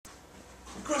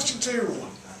Question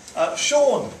 2.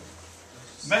 Sean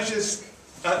measured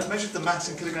the mass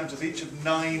in kilograms of each of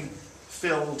 9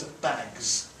 filled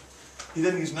bags. He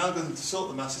then used an algorithm to sort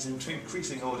the masses into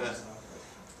increasing order.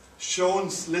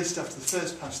 Sean's list after the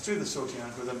first pass through the sorting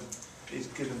algorithm is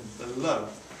given below.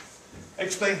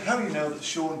 Explain how you know that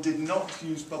Sean did not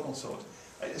use bubble sort.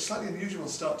 It's a slightly unusual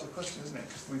start to a question, isn't it?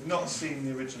 Because we've not seen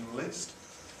the original list.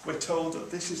 We're told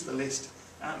that this is the list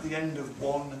at the end of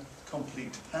one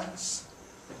complete pass.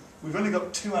 We've only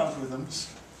got 2 algorithms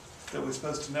that we're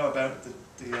supposed to know about,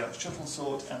 the shuttle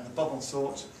sort and the bubble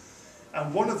sort.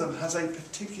 And one of them has a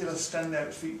particular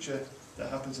standout feature that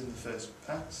happens in the first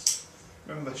pass.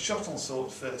 Remember, shuttle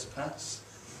sort first pass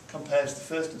compares the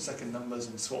first and second numbers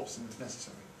and swaps them if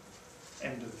necessary.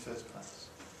 End of the first pass.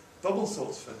 Bubble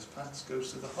sort's first pass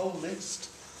goes through the whole list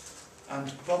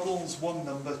and bubbles one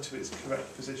number to its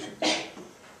correct position.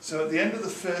 So at the end of the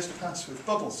first pass with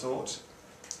bubble sort,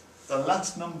 the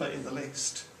last number in the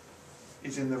list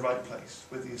is in the right place.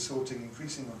 Whether you're sorting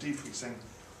increasing or decreasing,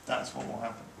 that's what will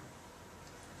happen.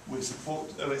 We're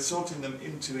sorting them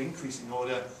into increasing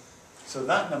order, so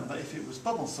that number, if it was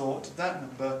bubble sort, that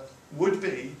number would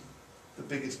be the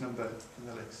biggest number in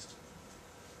the list.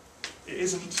 It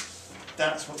isn't.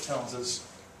 That's what tells us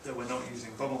that we're not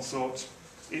using bubble sort.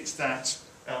 It's that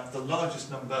the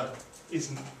largest number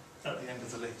isn't at the end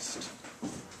of the list.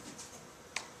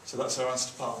 So that's our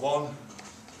answer to part 1.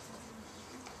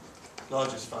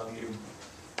 Largest value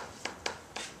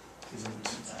isn't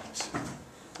at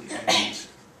the end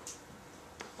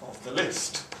of the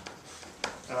list.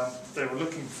 They were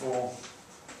looking for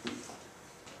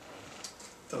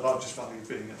the largest value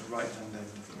being at the right-hand end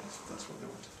of the list. That's what they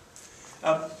wanted.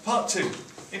 Part 2.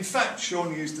 In fact,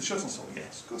 Sean used the shuttle sort.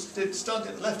 Yes, of course he did. Starting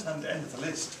at the left-hand end of the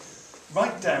list,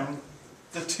 write down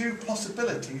the 2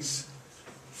 possibilities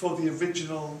for the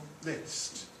original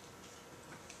list.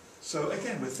 So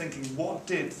again, we're thinking, what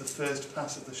did the first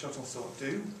pass of the shuttle sort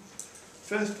do?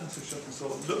 First pass of shuttle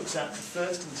sort looks at the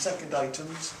first and second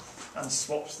items and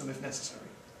swaps them if necessary.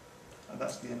 And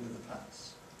that's the end of the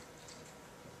pass.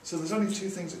 So there's only 2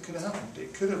 things that could have happened.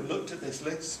 It could have looked at this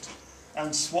list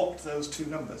and swapped those 2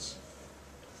 numbers.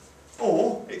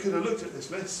 Or it could have looked at this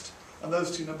list and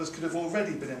those 2 numbers could have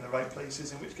already been in the right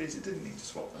places, in which case it didn't need to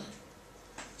swap them.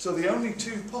 So the only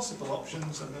 2 possible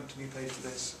options, I'm going to new page for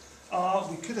this, are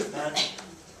we could have had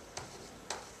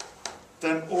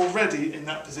them already in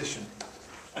that position.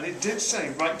 And it did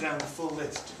say write down the full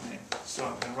list, didn't it? So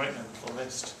I'm going to write down the full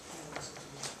list.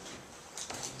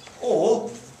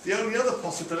 Or the only other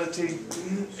possibility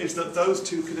is that those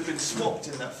 2 could have been swapped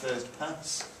in that first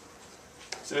pass.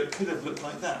 So it could have looked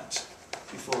like that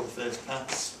before the first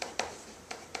pass.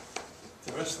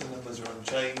 The rest of the numbers are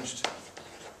unchanged,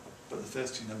 but the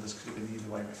first 2 numbers could have been either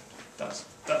way around.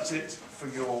 That's it for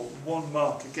your 1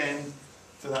 mark again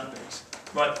for that bit.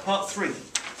 Right, part 3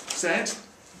 said,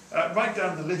 write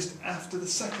down the list after the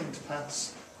second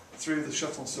pass through the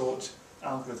shuttle sort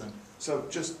algorithm. So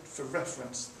just for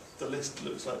reference, the list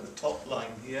looks like the top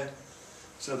line here.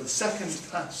 So the second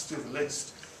pass through the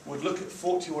list would look at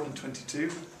 41 and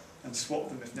 22 and swap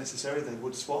them if necessary. They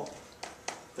would swap.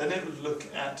 Then it would look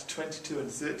at 22 and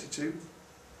 32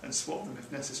 and swap them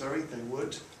if necessary. They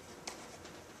would.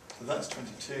 So that's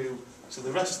 22. So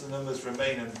the rest of the numbers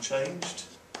remain unchanged.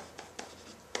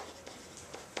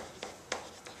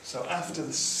 So after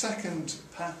the second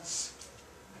pass,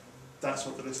 that's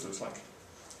what the list looks like.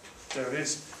 There it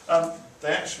is. They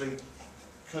actually,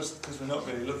 because we're not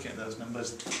really looking at those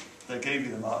numbers, they gave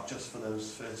you the mark just for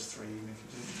those first 3, even if you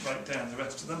didn't write down the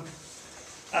rest of them.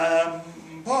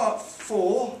 Part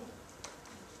 4,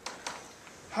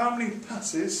 how many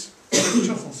passes of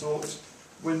shuttle sort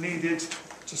were needed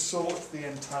to sort the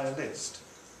entire list?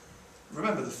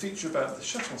 Remember, the feature about the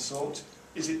shuttle sort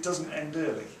is it doesn't end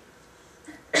early.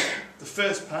 The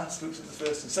first pass looks at the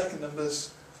first and second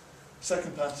numbers,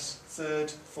 second pass, third,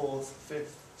 fourth,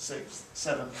 fifth, sixth,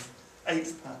 seventh,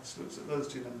 8th pass looks at those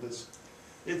 2 numbers.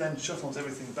 It then shuffles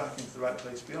everything back into the right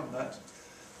place beyond that.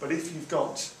 But if you've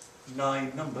got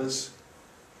 9 numbers,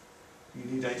 you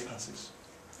need 8 passes.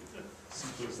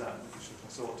 Simple as that with the shuttle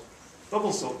sort.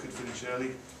 Bubble sort could finish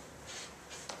early,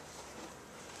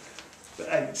 but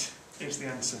 8 is the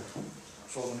answer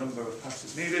for the number of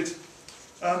passes needed.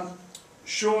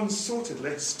 Sean's sorted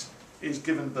list is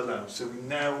given below. So we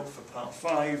now, for part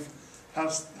 5,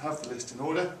 have the list in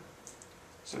order.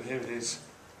 So here it is.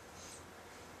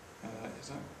 Is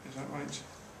that right?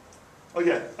 Oh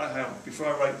yeah, I have. Before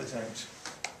I write this out,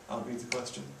 I'll read the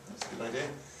question. That's a good idea.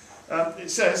 It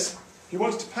says, he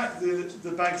wants to pack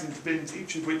the bags into bins,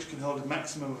 each of which can hold a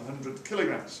maximum of 100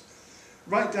 kilograms.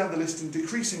 Write down the list in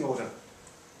decreasing order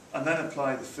and then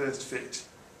apply the first fit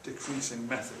decreasing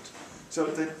method. So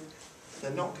they're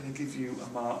not going to give you a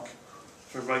mark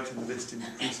for writing the list in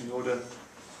decreasing order,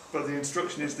 but the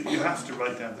instruction is that you have to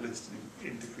write down the list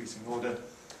in decreasing order.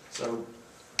 So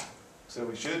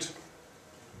we should.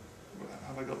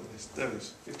 Have I got the list? There it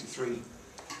is. 53,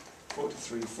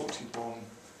 43, 41,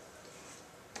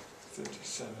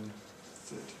 37,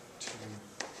 32.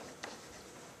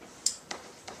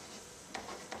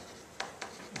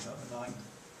 Is that the 9?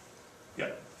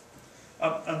 Yeah.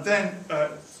 And then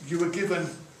you were given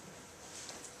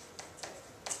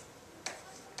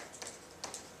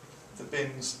the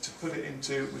bins to put it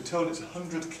into. We're told it's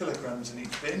 100 kilograms in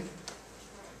each bin.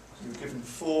 You were given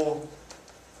 4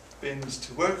 bins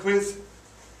to work with.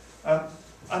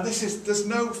 And there's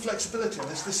no flexibility on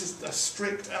this. This is a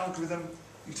strict algorithm.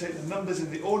 You take the numbers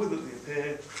in the order that they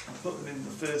appear and put them in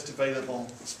the first available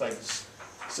space.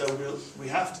 So we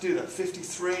have to do that.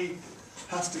 53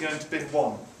 has to go into bin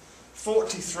 1.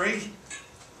 43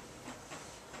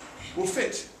 will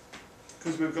fit,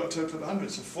 because we've got a total of 100,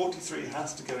 so 43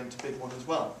 has to go into bin 1 as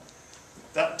well.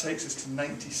 That takes us to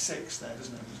 96 there,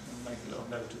 doesn't it? I'm just going to make a little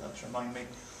note of that to remind me.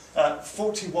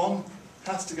 41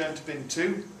 has to go into bin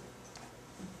 2.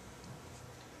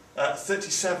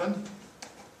 37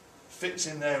 fits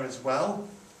in there as well.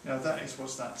 Now that is,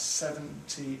 what's that,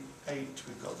 78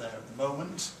 we've got there at the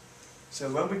moment. So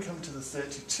when we come to the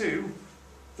 32,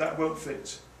 that won't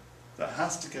fit. That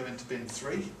has to go into bin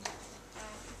 3.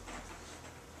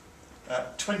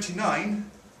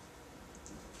 29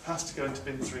 has to go into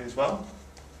bin 3 as well.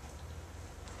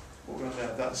 What we're on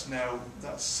there,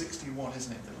 that's 61,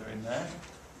 isn't it, that we're in there.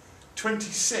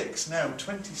 26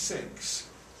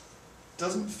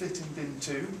 doesn't fit in bin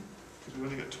 2, because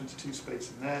we've only got 22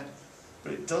 space in there,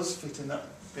 but it does fit in that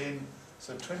bin,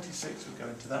 so 26 will go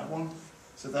into that one,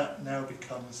 so that now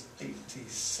becomes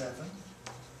 87.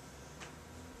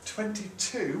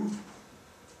 22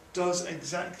 does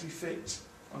exactly fit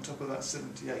on top of that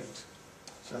 78,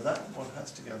 so that one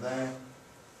has to go there,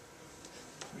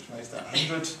 which makes that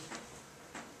 100,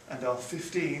 and our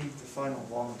 15, the final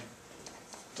one,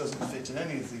 doesn't fit in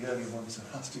any of the early ones, so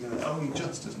it has to go there. Only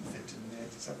just doesn't fit in the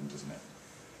 87, doesn't it?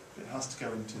 It has to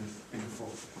go into bin 4.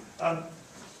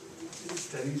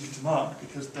 It's dead easy to mark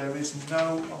because there is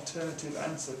no alternative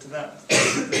answer to that.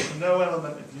 There's no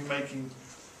element of you making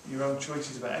your own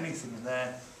choices about anything in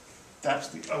there. That's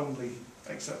the only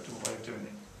acceptable way of doing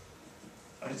it.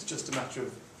 And it's just a matter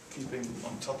of keeping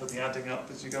on top of the adding up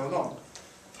as you go along.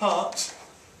 Part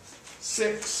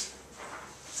 6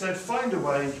 said find a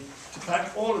way to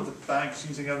pack all of the bags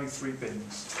using only 3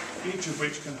 bins, each of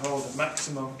which can hold a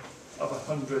maximum of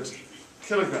 100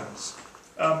 kilograms.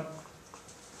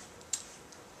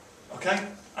 Okay,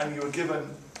 and you were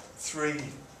given 3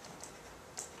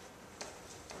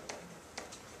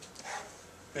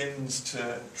 bins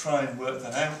to try and work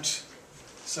that out.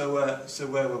 So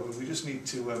where were we? We just need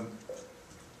to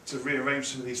rearrange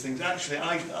some of these things. Actually,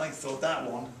 I thought that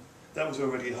was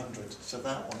already 100, so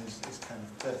that one is kind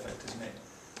of perfect, isn't it?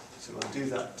 So we'll do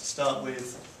that to start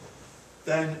with.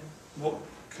 Then what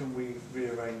can we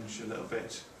rearrange a little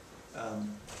bit? I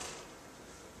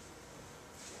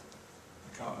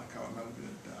can't remember.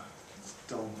 It's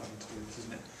dull having to do this,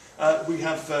 isn't it? We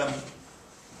have,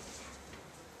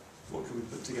 what can we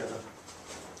put together?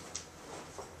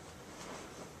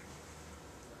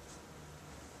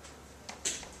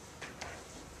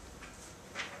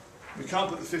 We can't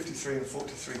put the 53 and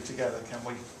 43 together, can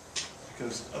we?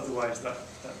 Because otherwise that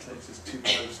takes us too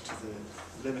close to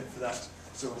the limit for that.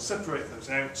 So we'll separate those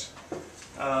out.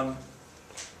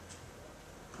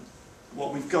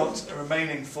 What we've got a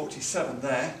remaining 47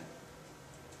 there,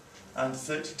 and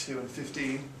 32 and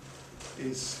 15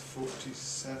 is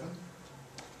 47.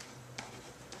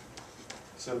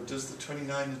 So does the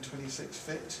 29 and 26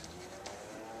 fit?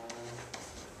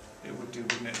 It would do,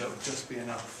 wouldn't it? That would just be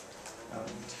enough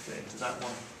to fit into that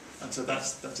one. And so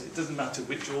that's it. It doesn't matter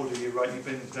which order you write your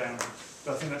bins down,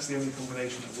 but I think that's the only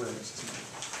combination that works, isn't it?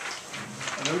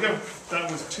 And there we go. That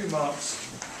was 2 marks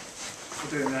for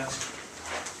doing that.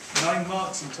 9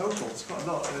 marks in total. It's quite a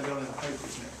lot early on in the paper,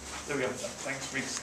 isn't it? There we go. Thanks, Reece.